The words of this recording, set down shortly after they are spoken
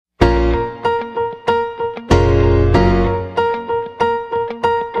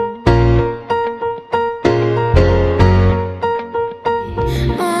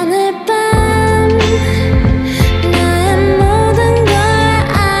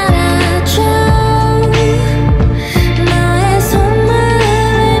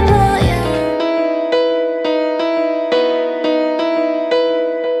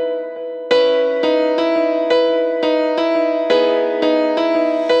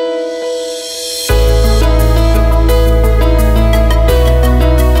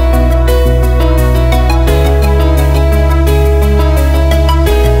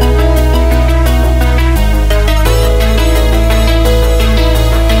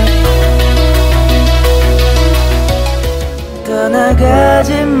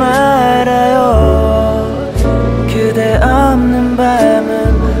가지 말아요. 그대 없는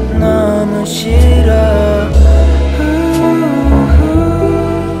밤은 너무 싫어.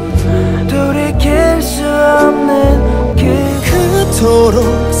 돌이킬 수 없는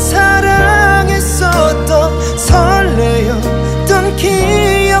그토록 사랑했었던 설레었던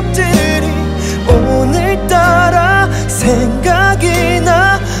기억들이 오늘따라 생각이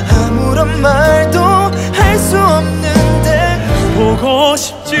나. 아무런 말도 할 수 없는데 보고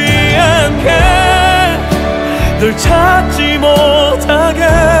싶지 않게 널 찾지 못하게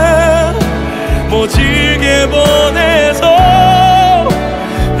모질게 보내서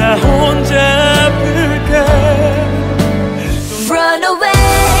나 혼자 아플게. Run away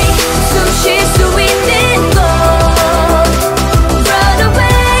숨 쉴 수 있는 곳. Run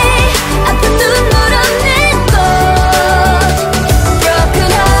away 아픈 눈물 없는 곳.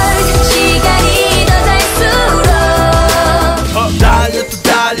 Broken heart 시간이 더 갈수록 달려 또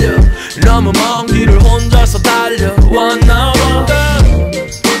달려 너무 먼 길을 혼자서 달려. One hour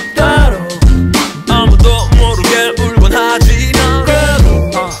따로 아무도 모르게 울곤 하지만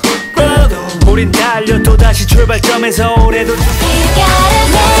그래도 우린 달려 또다시 출발점에서 오래도 You gotta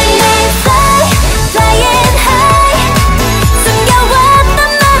make me fly, flying high. 숨겨왔던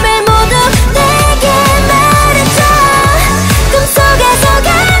맘을 모두 내게 말해줘. 꿈속에서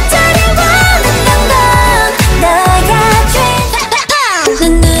간절히 원했던 건 너야 dream.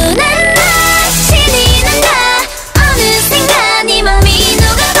 눈눈에 나 신이 난다. 어느샌가 네 맘이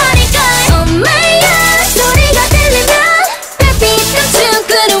녹아버릴걸. Oh my god 소리가 들리면 별빛 감춘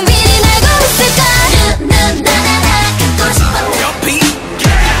구름 위를 날고 있을걸. 나나나나 갖고 싶어. Your beat,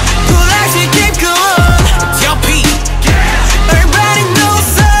 pull that shit, keep going. Your beat, everybody knows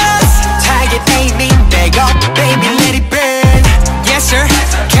us. Target aiming, back up, baby, let it burn. Yes sir,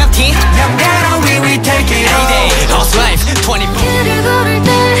 Captain. Young girl, we will take it all day. House life, 24. 길을 걸을 때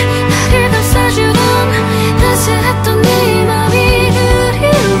나를 감싸주던 따스했던 네 맘이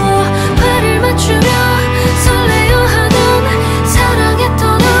그리워. 발을 맞추며 설레어 하던 사랑했던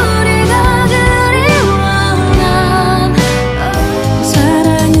우리가 그리워. 난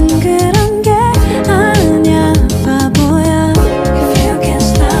사랑은 그런 게 아니야 바보야. If you can't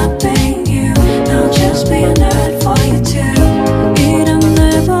stop being you, I'll just be a nerd for you too. 이런 날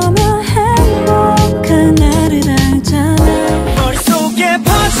보며 행복한 나를 알잖아. 머릿속에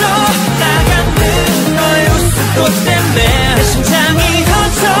퍼져나가는 너의 웃음꽃 때문에 내 심장이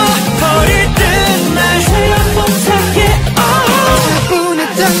터져버릴 듯 날 헤어 못하게.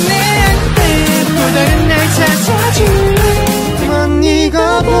 운했던 내또 다른 날 찾아줄 넌 네가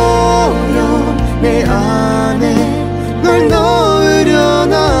보여. 내 안에 널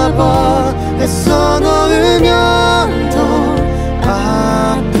넣으려나 봐. 애써 넣으면 더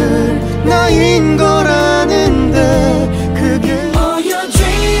아플 나인 걸 아는데 그게 All your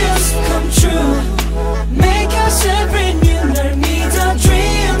dreams come true. Make us every new 날 믿어.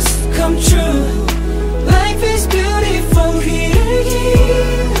 Dreams come true. Life is beautiful. 귀를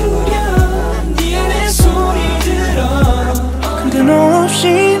기울여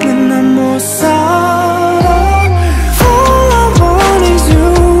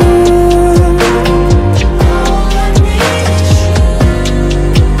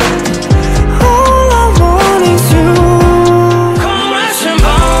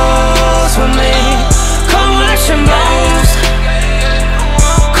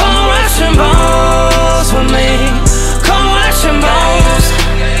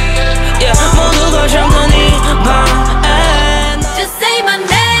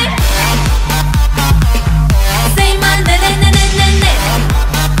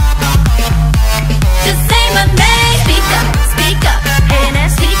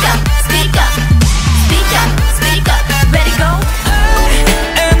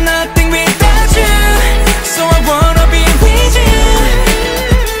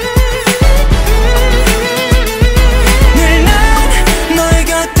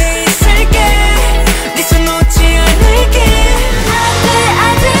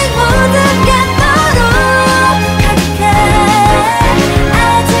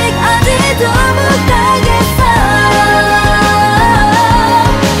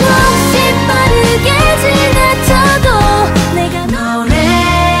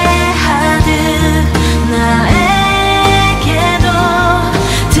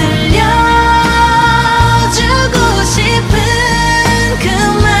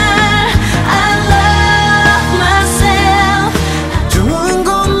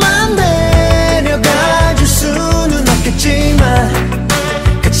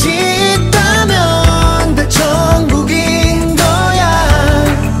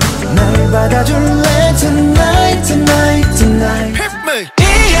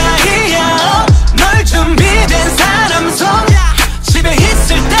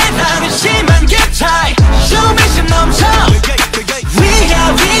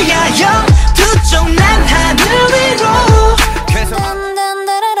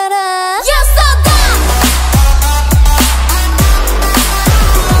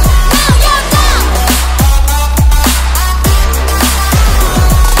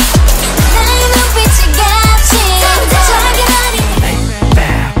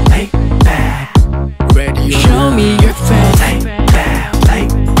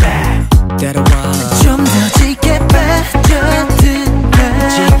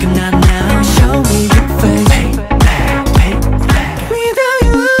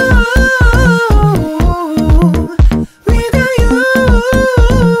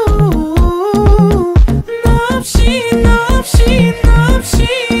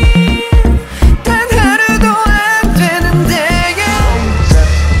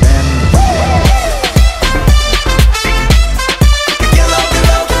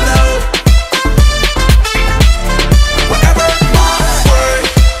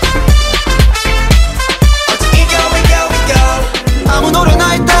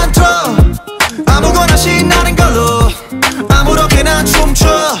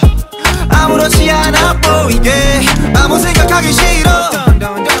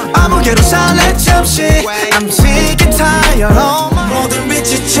그대로 살래 잠시